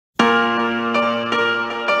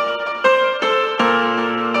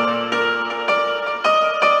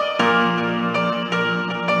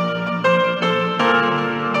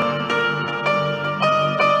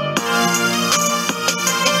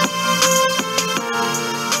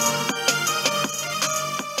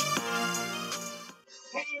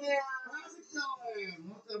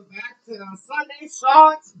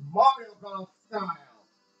Shots Mario Golf style.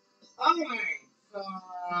 Alright, so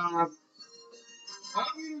I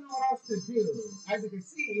don't really know what else to do. As you can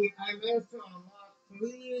see, I managed to unlock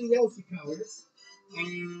 3 Yoshi colors. And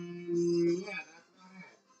yeah, that's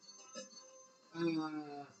about it.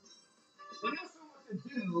 But not so what to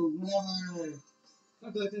do whenever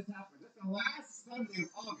something like this happens. It's the last Sunday of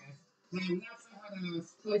August, and I'm not sure how to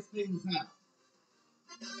spice things up.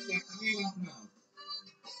 Yeah, I really don't know.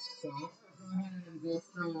 So I'm gonna go ahead and just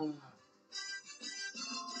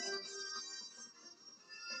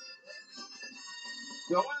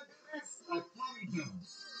do I want to do this like Tommy Jones?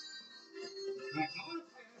 Like, I want to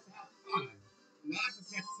play this to have fun, not to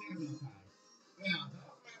set stereotypes. Yeah,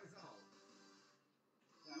 those are my results.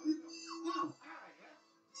 Now we go. Oh, alright, yeah.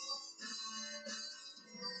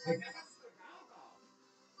 I guess that's the Galgal.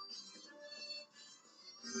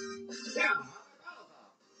 Yeah, I'm the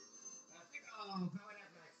Galgal. I think I'll go in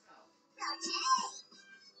after myself.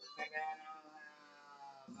 And then I'll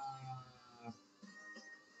have,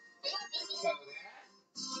 so that,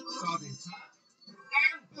 Golden Top,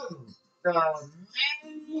 and boom. The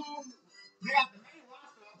main, yeah, the main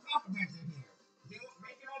roster of compliments in here.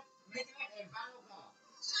 Making it a battle golf.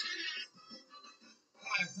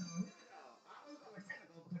 Alright, so here we go. I'm gonna go with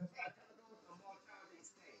technical because I feel like technical is a more challenging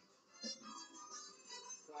stage.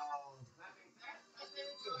 So, that being said, let's get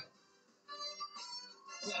into it.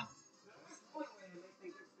 Yeah. Now, what's one way to make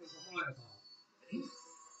things interesting for Mario Golf?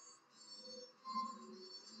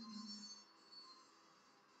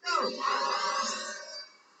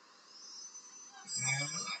 And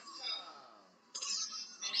let's go.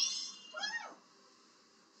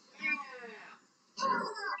 Yeah.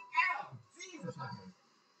 Ow! Jesus, I hurt.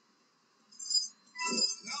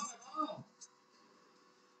 No, my ball.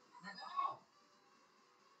 My ball.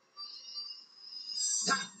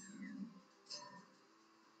 Stop.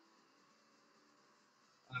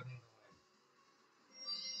 I'm in the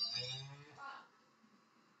way. And,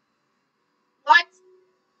 what?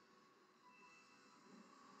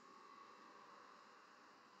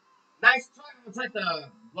 Nice try. I'm gonna try to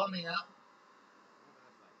blow me up.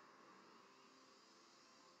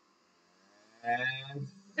 And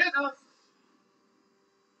here goes.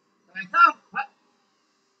 Here I come. What?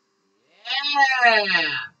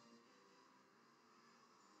 Yeah.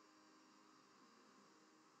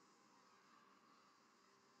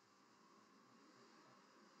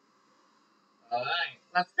 All right.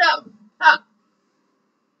 Let's go. Huh.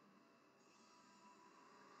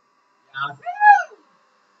 Yahoo!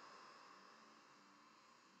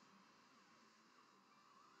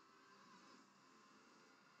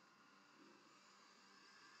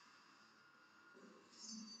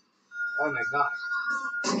 Oh my gosh.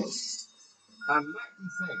 I might be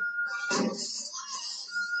safe.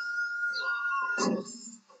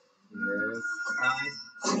 Yes.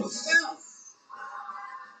 Go.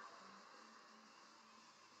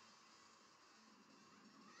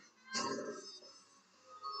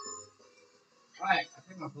 All right. I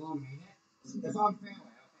think my ball made it. It's on fairway.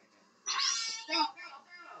 I'll take it. Go, go,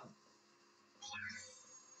 go.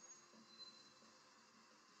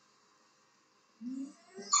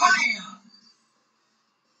 Bam.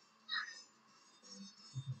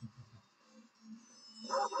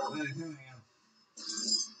 All right, here I am. I'm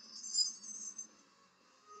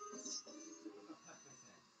gonna cut this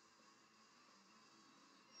in.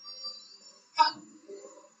 Go.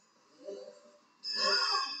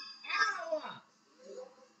 Ow!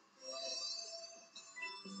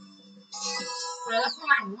 Well, that's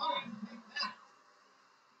what I want. Take that.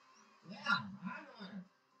 Yeah, I want it.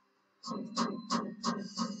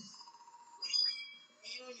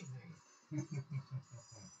 Easy.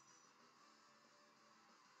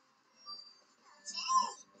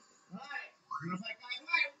 Alright, feels like I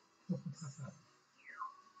win.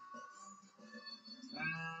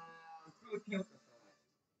 Let's go with Kyoto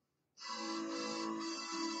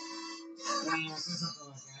this will go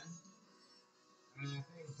again. I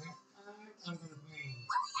think this time I'm gonna bring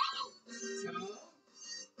Joe,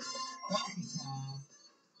 Donkey Kong,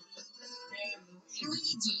 and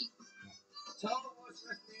Luigi. Joe was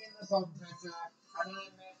with me in the Golden Adventure, and then I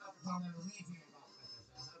met Donkey Kong and Luigi in the Golden Adventure,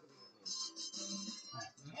 so that'll be with me.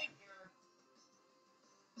 Alright, so I'm here,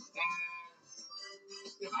 and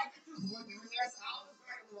if I get too bored doing this, I'll just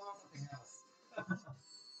try to move on something else.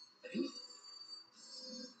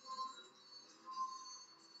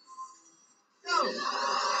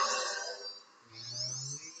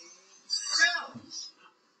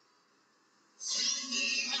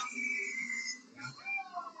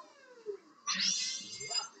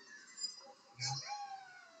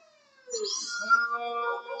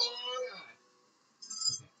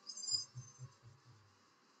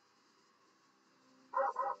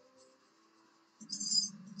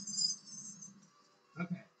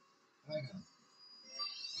 Okay. There we go.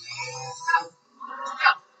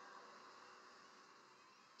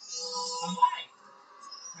 All right.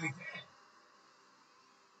 I did.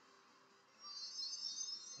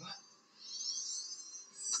 What?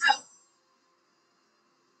 Oh.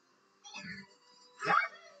 Yeah.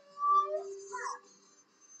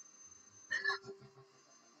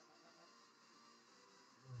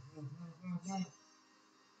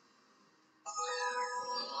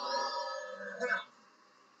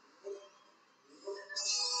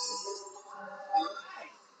 All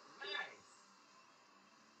right. Nice.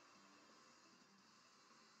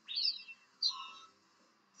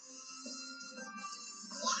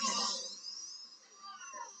 Here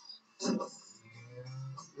we go.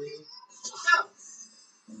 Really? Okay.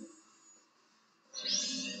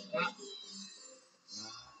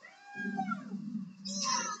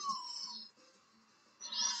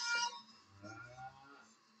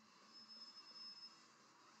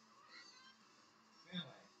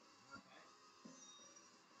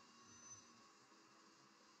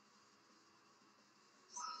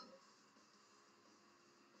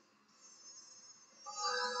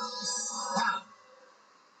 Wow.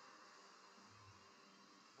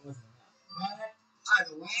 That wasn't enough. But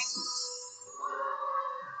either way,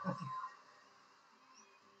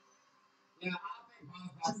 yeah, I think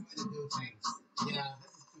both has way to do things. Yeah,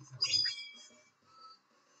 this is too simple.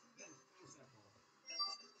 This is too simple.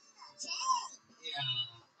 Yeah,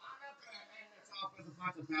 I'm not gonna end this off with a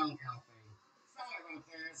bunch of Valentine thing. Sorry about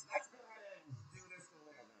this. Let's go ahead and do this the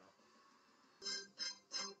way now.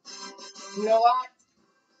 You know what?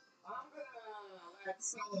 I'm gonna let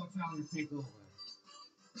Solo Town take over.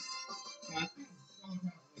 So I think Solo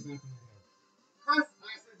Town was not gonna do. First,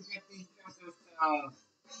 I said to get these jokers to, you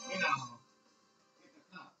know, get the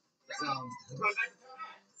cup. So, but I can do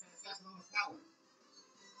that since that's a little power.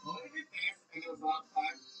 Well, we did this, and it was a lot of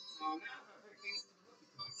fun. So now I'm gonna pick things to the rookie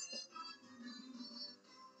class.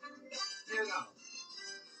 Here we go.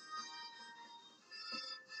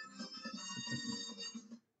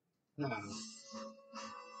 No.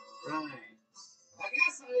 Right. I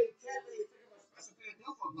guess I can't really think of a special thing to do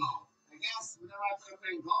for golf. I guess whenever I feel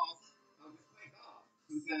playing golf, I'll just play golf.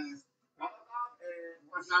 Because roller golf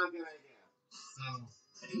was not a good idea. So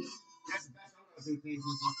that's the best I'm going to do things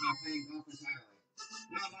is I'll start playing golf entirely.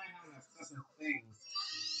 Not mind having a special thing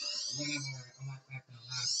whenever I'm at like the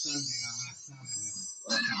last Sunday or last time or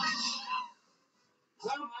whatever.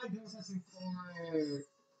 What am I doing something for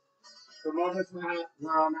the moments where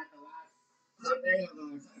I'm at the last Sunday of the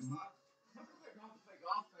month? I'm going to play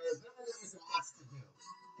golf because there really isn't much to do.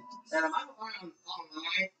 And if I'm around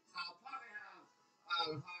online, I'll probably have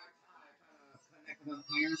a hard time trying to connect with other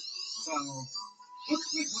players. So, let's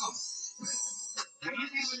play golf. And I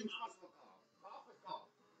have any possible golf. Golf is golf.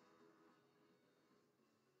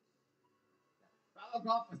 Follow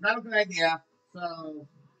golf was not a good idea. So,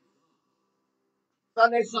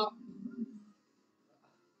 Sunday shop.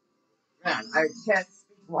 Man, I can't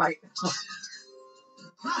speak right.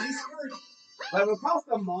 Nice. But when it comes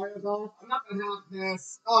to Mario Golf, I'm not gonna have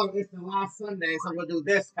this. Oh, it's the last Sunday, so I'm gonna do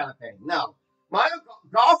this kind of thing. No,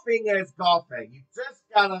 golfing is golfing. You just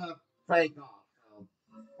gotta play golf. So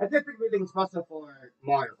I did think everything's special for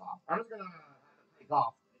Mario Golf. I'm just gonna have to play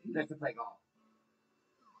golf just to play golf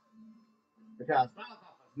because Mario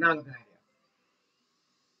Golf is not a good idea.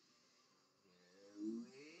 Here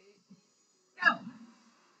we go.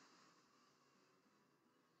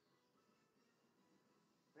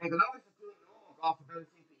 They can always just do normal golf with those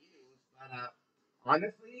CPUs, but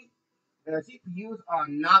honestly, the CPUs are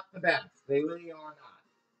not the best. They really are not.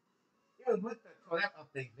 Even with the Toyota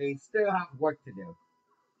update, they still have work to do.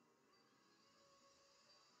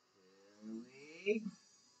 Here we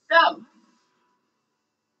go.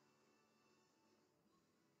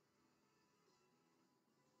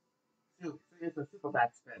 Shoot, so it's a super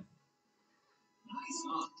bad spin. Nice.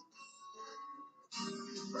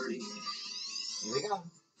 Here we go.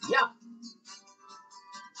 Yeah.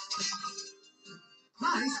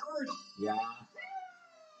 Nice. Yeah.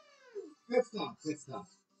 Good stuff. Good stuff.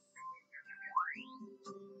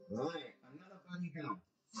 Right. Another bunny down.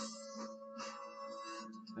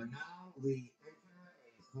 And now we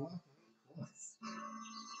enter a course.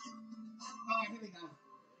 Alright, here we go.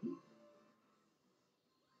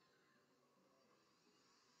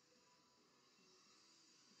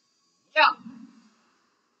 Yeah.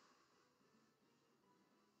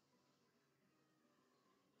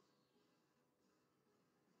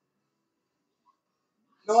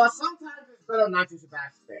 You know what? Sometimes it's better not just a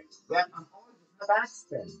backspin. Yep, I'm always just a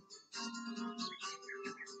backspin.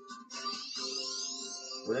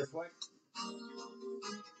 Will this work?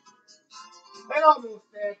 It almost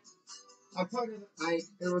did. I told you that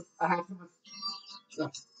I had too much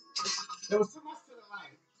stuff. There was too much to the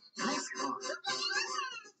light. Nice car.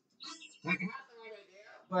 Like, I had the right idea,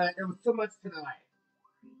 but it was too much to the light.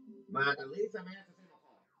 But at least I managed to see my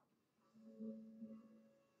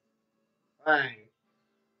car. Right.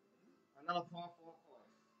 Another 4-4 course.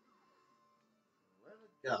 Where we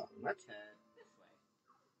go? Let's head this way.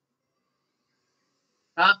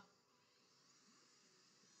 Huh?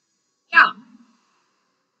 Yeah.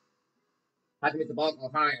 I had to make the ball go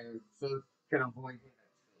higher so it can avoid hitting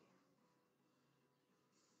that tree.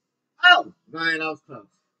 Oh! Right, that was close.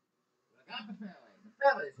 I got the fairway. The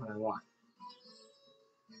fairway is what I want.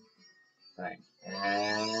 Right.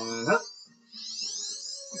 And up.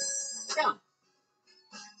 Yeah.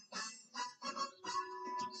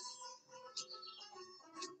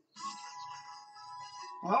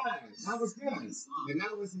 Alright, that was good. And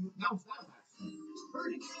that was actually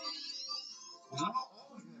pretty. And I'm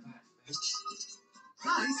always in the backspin.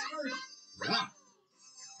 Nice birdie. Yeah.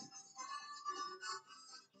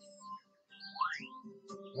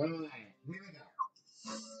 Alright, here we go.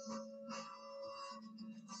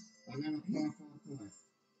 Another careful course.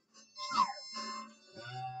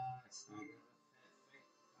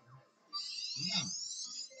 Yeah.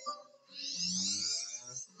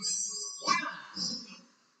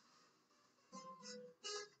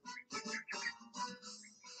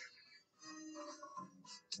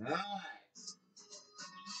 Alright.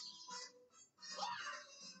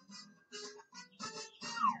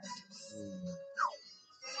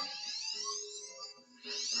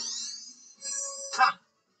 Ha!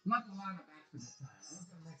 Not the line of action this time. I was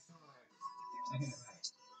gonna make sure I hit it right.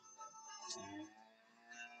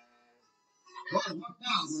 Well, it worked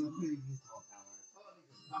out with a pretty useful power. Oh,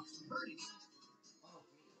 these are tough birdies. Oh,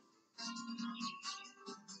 geez.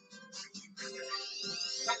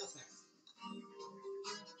 Second set.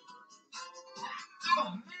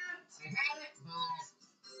 Oh, man! I had it, but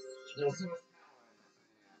there was too much power in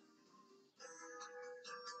that thing.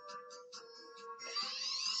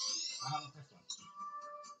 How about this one?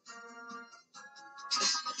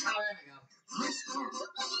 Oh, there we go. Nice score.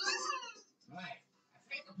 Right. I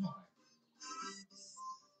think the point.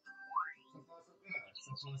 So far, so good.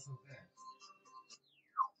 So far, so good.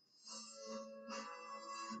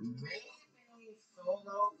 Maybe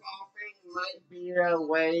solo golfing might be the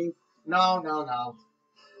way. No, no, no.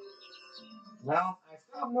 Well, I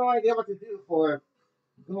still have no idea what to do for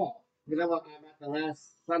golf. You know what? I'm at the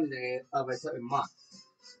last Sunday of a certain month.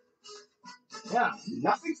 Yeah,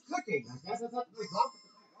 nothing's clicking. I guess it's not to play golf, it's to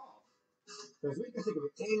play golf. Because we can think of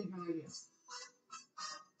any good idea.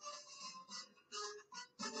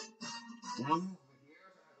 One over here,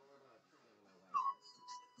 so I have to worry about training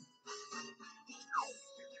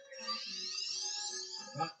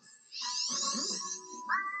my wife.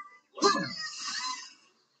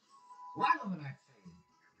 Right over that tree.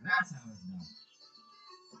 That's how it's done.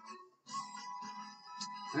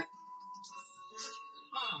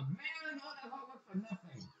 Oh man, all that hard work for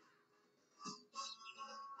nothing.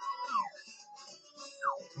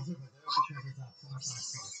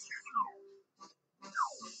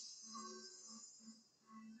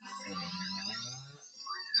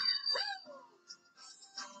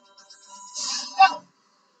 No!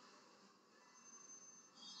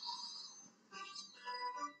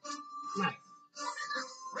 Nice.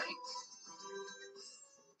 Great.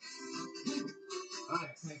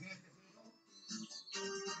 Alright, can I get this eagle?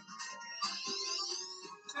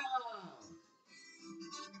 No!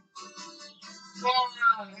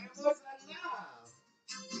 Wow, it was enough.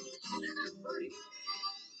 Birdie.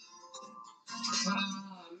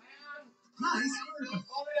 Oh man. Nice birdie. If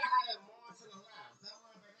only I had it more to the left, that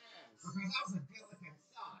would have been in. Because that was a good looking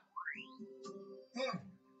shot. Yeah. Oh,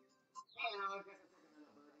 I guess it's taking another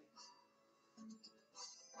birdie.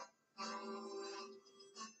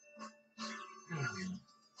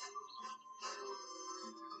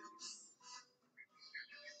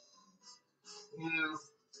 Yeah.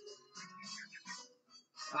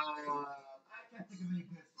 I can't think of any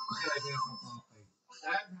good idea for golfing.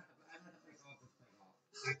 I have to play golf just play golf.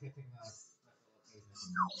 I can't think of a special occasion.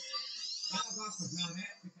 Battle golf was not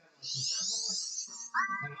it because it's too simple,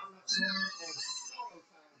 and I'm not sure if solo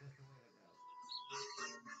time is the way to go.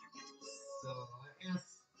 So I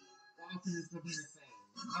guess golf is going to be the same.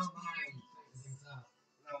 I don't mind changing things up.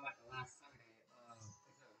 No, like the last Sunday of the month.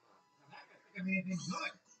 Because I can't think of anything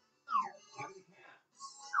good. I really can't.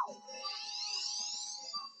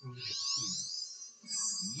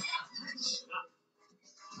 Yeah.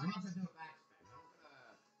 I'm not gonna do a backspin. I'm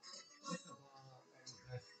gonna hit the ball and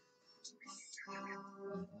just.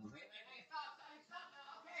 Wait, stop, stop, stop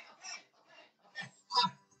now. Okay, okay, okay,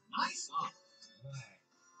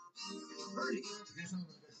 Birdie. There's some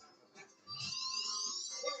good stuff about that.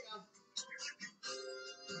 Here we go.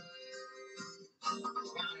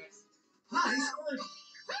 Got it. Nice birdie.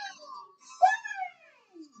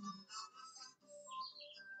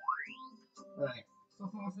 Alright, so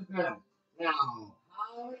far so good. Now,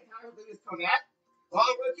 how many times do this connect? Well,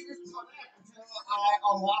 we'll keep this connect until I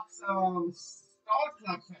unlock some Star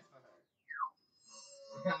Club sets for her.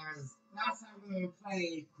 Because last time we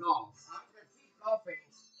played golf, I'm going to keep golfing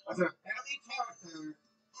until every character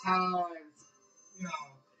has, you know,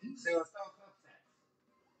 their Star Club sets.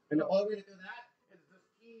 And the only way to do that is just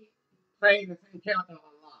keep playing the same character a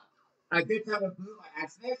lot. I did have a blue by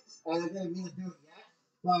accident, and I didn't mean to do it yet,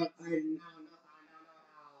 but I now know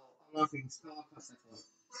how unlocking Star Club sets work.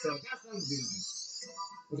 So that's what I'm doing.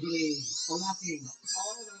 We're going to be unlocking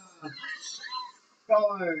all the Star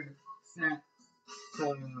set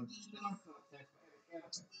for Star Club sets for every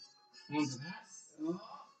character. And that,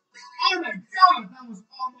 oh my god, that was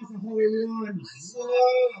almost a holy one.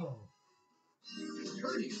 Whoa!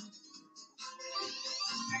 Birdie.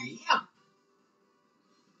 Yeah.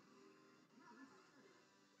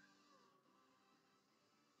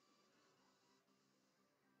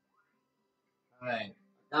 Alright,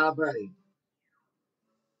 got a birdie.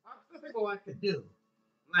 I'm still thinking what I could do.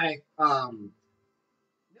 Like,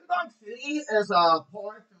 New Donk City is a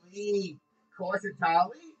par three course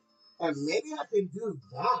entirely, and maybe I can do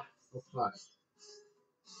that for fun.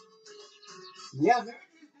 Yeah, maybe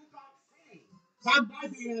New Donk City. That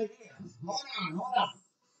might be an idea. Hold on.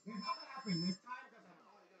 It's not gonna happen this time because I'm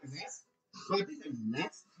only doing this. But I think the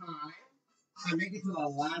next time I make it to the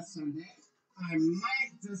last Sunday, I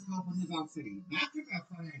might just go for New Donk City. That could be a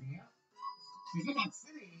fun idea. Because New Donk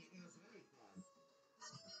City is really fun.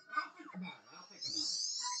 I'll think about it.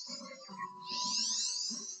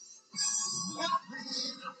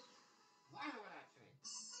 Why would I say?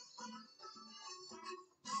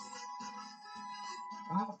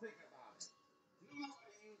 I'll think about it. You know what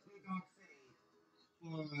I use New York City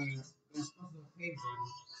for a special occasion?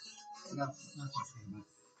 No, not special occasion.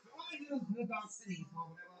 I want to use New York City for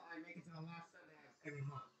whenever I make it to the last Sunday of every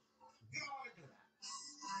month. You don't want to do that.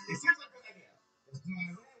 It seems like a good idea. But do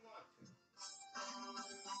I really want to?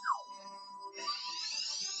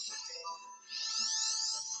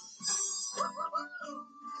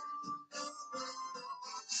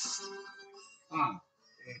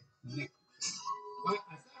 It's Nick. But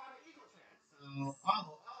I still have an equal chance. So,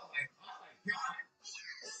 oh my god.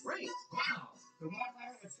 Great. Wow. The one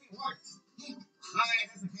I can see works. Alright,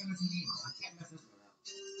 that's a famous eagle. I can't mess this one up.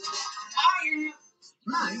 Oh yeah.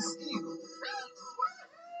 Nice eagle.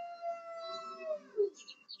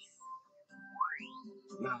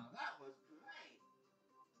 Now that was great.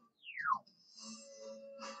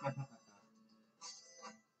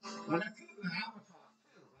 Well, that could have been an albatross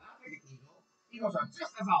too, but I'll take an eagle. Eagles are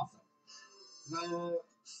just as awesome. No,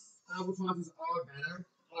 albatrosses are better,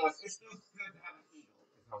 but it's still good to have an eagle,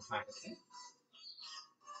 is what I'm trying to say.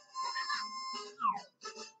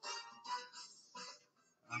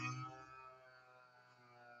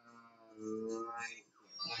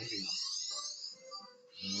 Right here.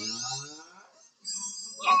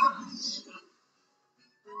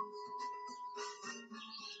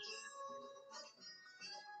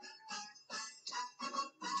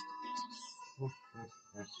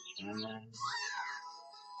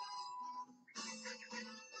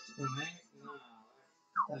 Right now,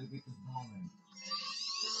 gotta get this ball in.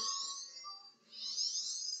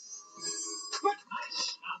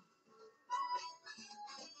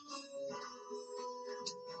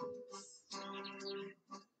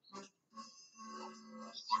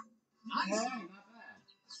 Nice. Hey, not bad.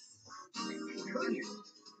 Good. And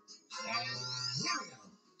here we go.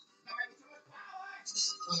 Now maybe too much power.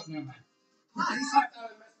 Oh, never mind. Nice. I thought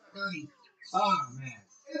I messed my birdie. Oh, man.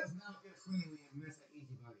 It is not good swinging when you miss an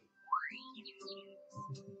easy birdie.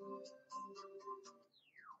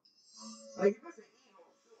 Like, you miss an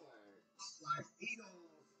eagle, sure. Like,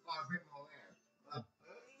 eagles are a bit more rare. But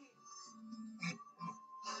birdie?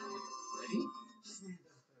 Ready? Doesn't feel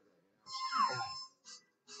good, you know?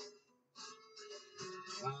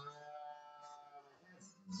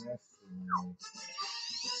 Yes.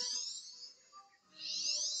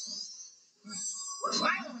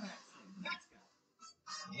 Wow, let's go.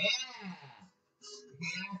 Yeah.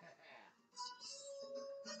 Yeah.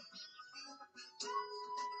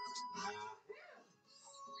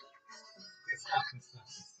 Good stuff, good stuff,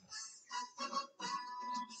 good stuff.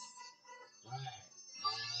 Right.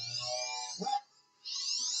 What?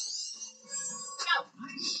 Oh,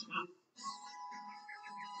 nice.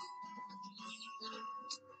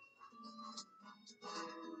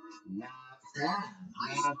 Not bad.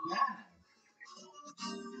 Not bad.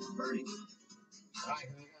 Birdie. Alright,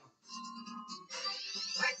 here we go.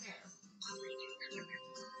 Right there.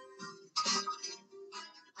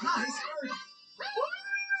 Nice birdie.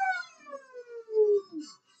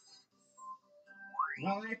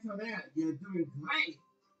 Well, after that, you're doing great.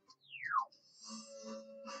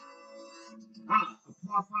 Ah, a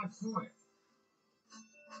par 5 score.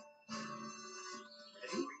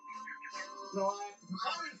 So I'm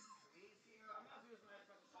not doing my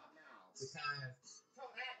first shot now because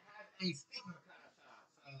Colette has a speaker kind of shot.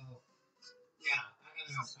 So yeah, I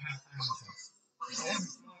gotta have this. I have to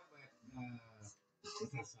start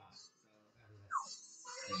with this shot. So that is it.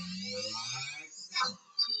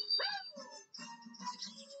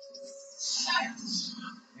 Right.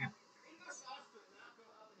 Yeah. English shots do not go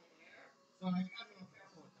up in the air, so I gotta be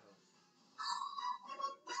careful with those.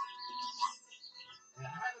 And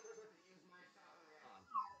I have to use my shot early on,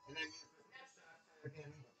 and then use the next shot to get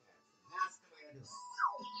an eagle catch. That's the way I do it.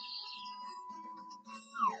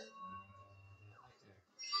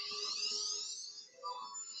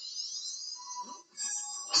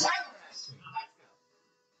 Right on that street.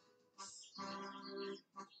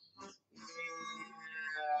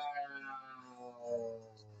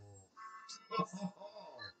 Let's go.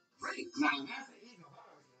 Great. Now that's an eagle.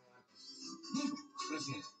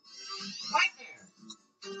 Listen. Right there.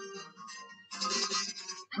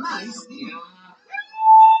 Nice. Yeah.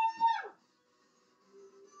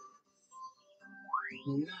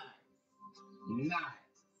 Nice. Nice.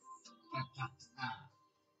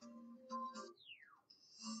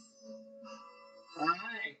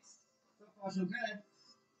 Alright. So far so good,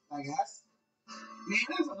 I guess. Man,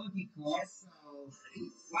 that was a lucky course, so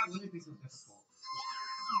why would it be so difficult?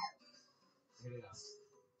 Here it is.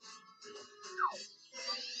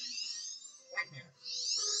 Right there.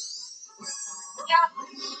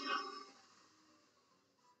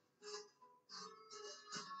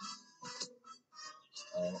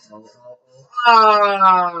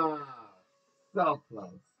 Ah, so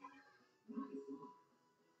close.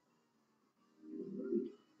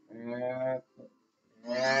 And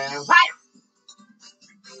fire!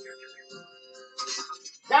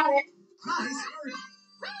 Got it. Nice.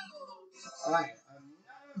 Alright,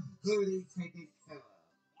 another booty taken care of.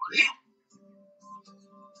 Yeah.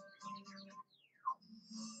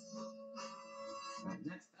 Right,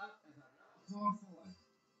 next up is another par 4.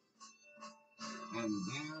 And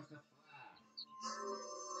there's the flag.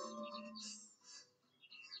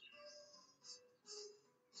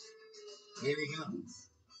 Here we go.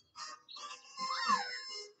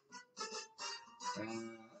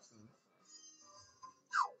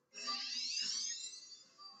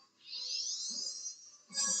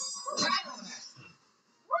 Right on that.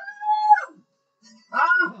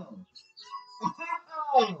 Oh!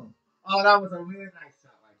 Oh! Oh, that was a really nice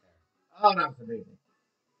shot right there. Oh, that was amazing.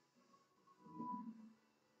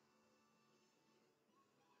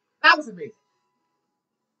 That was amazing.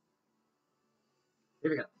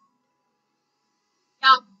 Here we go.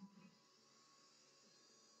 Yeah.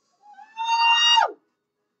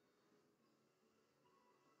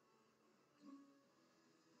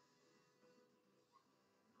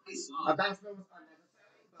 A batsman was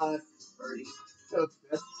unnecessary, but birdie. So it's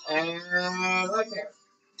good. And right there.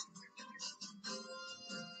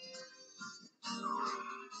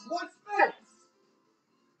 What's this?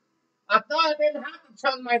 I thought I didn't have to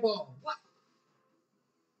turn my ball. What?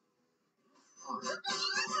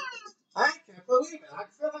 I can't believe it. I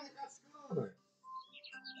feel like I got screwed over.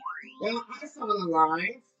 Well, I saw the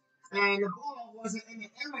lines, and the ball wasn't in the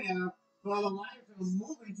area while the lines were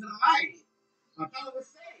moving to the right. I thought it was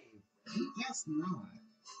saved. You just not.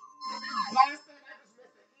 Last time I just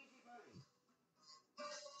missed an easy money.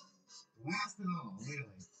 Last and all,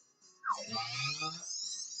 really. Here we go.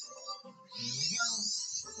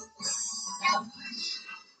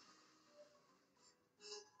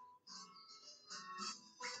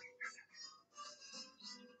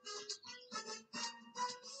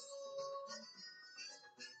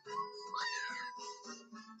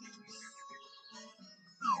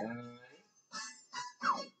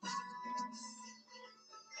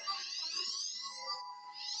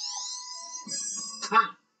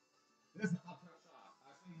 Ha! This is a upper shot. I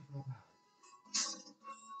see you broke out.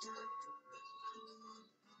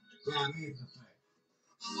 Yeah, me is the thing.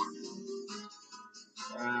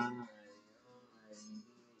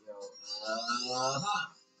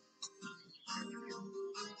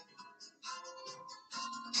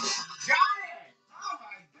 Got it! Oh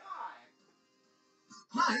my god!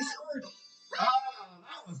 Nice word. Oh,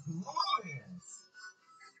 that was glorious.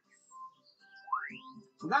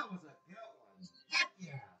 That was a good one. Heck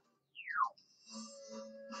yeah.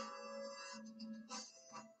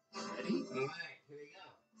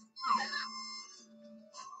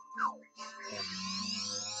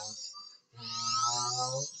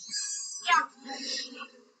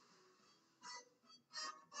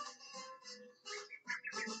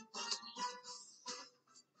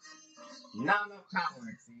 Not enough power,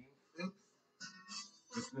 it seems. Oops.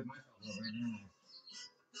 Just put myself over there.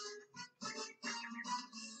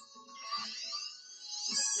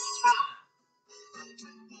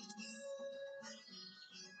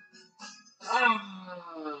 Ah!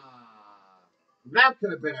 That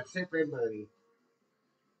could have been a shipping buddy.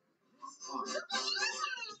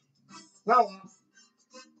 Oh, well.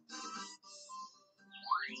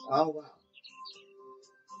 Oh, well.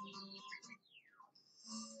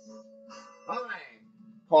 All right.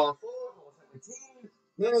 Par 4, hole 17.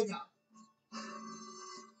 Here we go.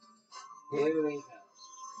 Here we go.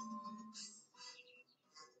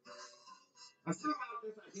 I still have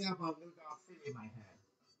this idea about New Dog City in my head.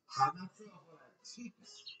 I'm not sure if I'm going to keep it.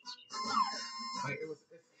 Like, it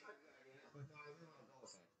seemed like a good idea, but I really want to go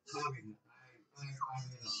with it. I mean, I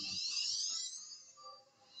really don't know.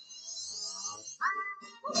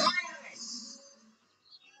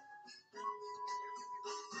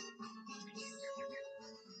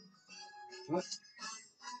 What?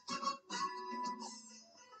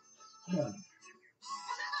 Good.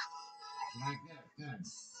 Like that. Good.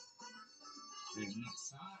 The next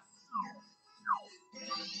shot.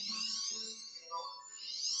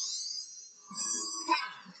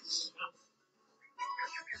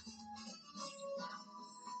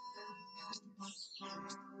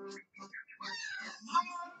 Oh,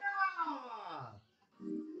 no!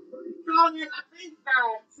 Tony, I think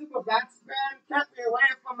that super backspin kept me away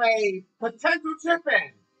from a potential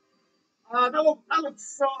chip-in. That looks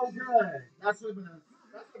so good. That's what a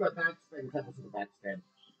backspin kept us with a backspin.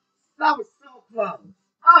 That was so close.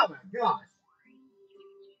 Oh my gosh.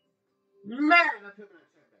 Man, that could have been a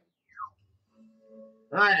chip-in.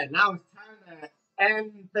 Alright, now it's time to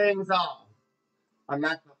end things off. I'm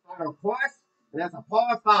at the final course, and that's a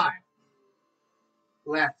par 5.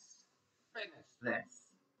 Let's finish this.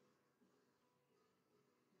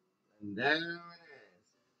 And there it is.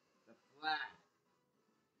 The flag.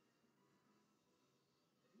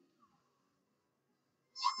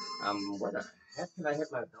 Where the heck can I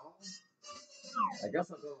hit my dog? I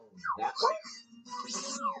guess I'll go that way.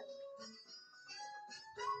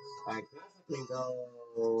 I guess I can go.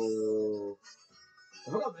 If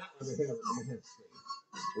I go that way, I'm gonna hit a tree.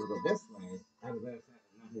 If I go this way, I have a better chance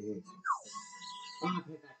of not hitting anything. I'm gonna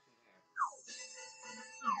hit that tree there.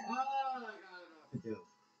 Oh, I don't know what to do.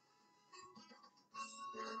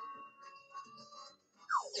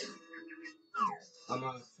 I'm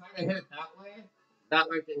gonna try to hit it that way. That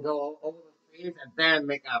way, I can go over the trees and then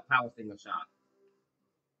make a power single shot.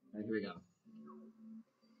 And here we go.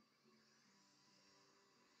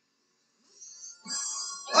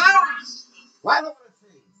 Ah! Right over the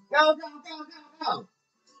trees. Go, go, go, go, go.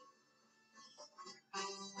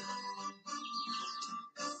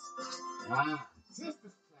 Ah, just as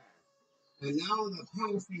planned. And now the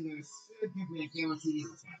power singer should give me a guaranteed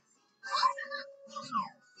eagle chance.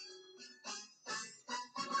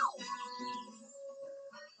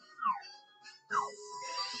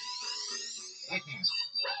 Okay.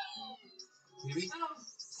 Here we go.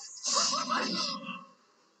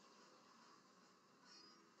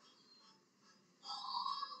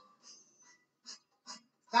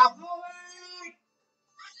 Stop moving!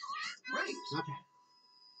 Great. Okay.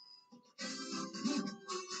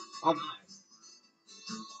 Oh my.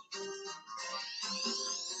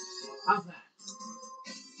 How's that?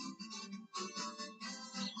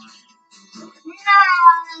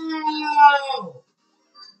 No!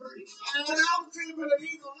 And I was able to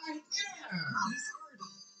eagle right there.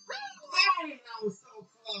 Dang, that was so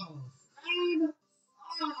close. Man.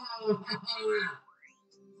 Oh.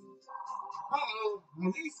 Uh-oh.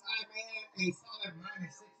 At least I made a solid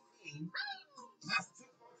minus 16. That's 2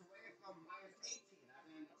 points away from minus 18. I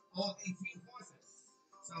mean, all 18 forces.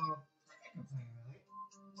 So, I can't complain, really.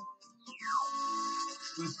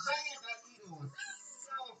 But dang, that eagle was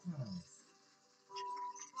so close.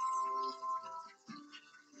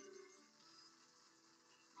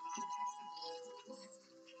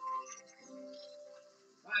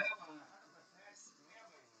 I have a 100%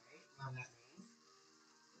 scrambling rate on that means.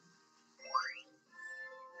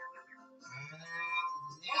 And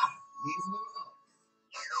yeah, these are the results.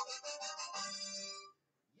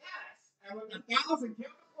 Yes, and with 1,000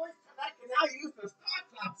 kilter points, I can now use the Star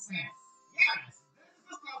Club set. Yes, this is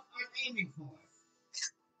the stuff I'm aiming for.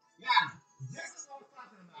 Yeah, this is what I'm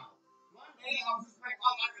talking about. One day I was just playing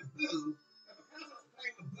online with Boo, and because I was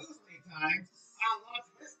playing with Boo so many times, I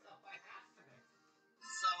launched this stuff by accident.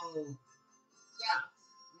 So, yeah,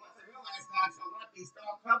 once I realized that I want these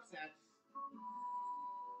Star Club sets,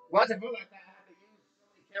 once I realized that I had to use so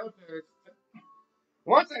many characters,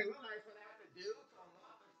 once I realized what I had to do to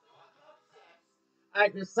unlock the Star Club sets,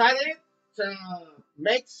 I decided to to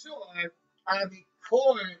make sure I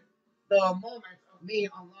record the moments of me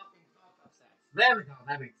unlocking startup sets. There we go.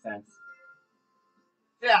 That makes sense.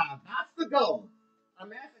 Yeah, that's the goal.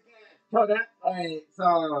 I'm actually so that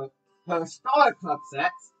so the Star Club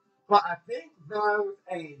sets, but I think there's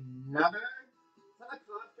another set of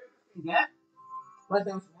club triggers you can get. But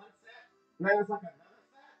there's one set, there's like another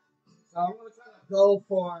set. So I'm gonna try to go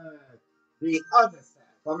for the other set.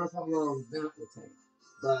 So I'm gonna how long that will take.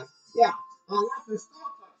 But yeah, I'll let the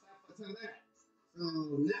Star Club set until that. So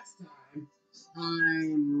next time I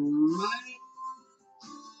might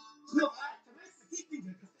no, to make the keep things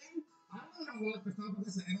interesting, I'm gonna walk the top of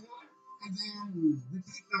this anymore, and then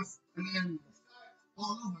repeat this, and then start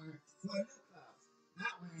all over for a new club.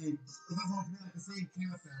 That way, it doesn't have to be like the same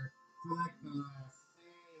character for like the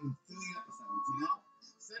same 3 episodes, you know?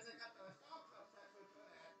 Since I got the Star Club section for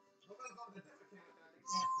that, we're gonna go with a different character to get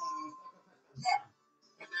the Star Club section there.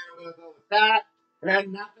 And then we're gonna go with that, and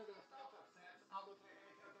then after the Star Club sets, I'll look at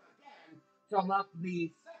a character again to unlock the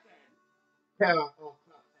second character club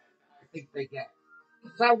set. I think they get.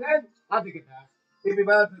 Sound good? I think it does. It'd be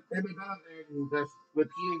better than just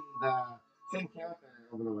repeating the same character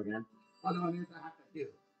over and over again. Although it is I have to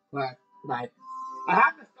do. But, like, I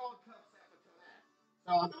have to start club set for Tourette.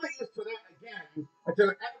 So I'm going to use Tourette again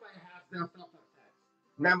until everybody has their stuff club sets.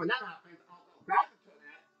 Then when that happens, I'll go back to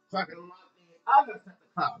Tourette so I can unlock the other set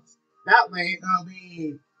of clubs. That way, it'll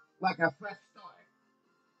be like a fresh start.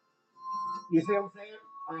 You see what I'm saying?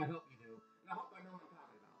 I hope you do. And I hope I know what I'm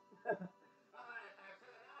talking about. Alright, I've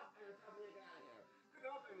said enough, and it's time for me to get out of here.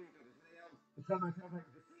 Good old thing to this video. To tell myself I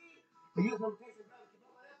can see, to use notification bell to keep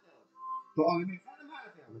up my episodes. So all you make fun of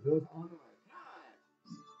my family, those on the way. Count on it.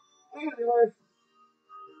 Thank you, viewers.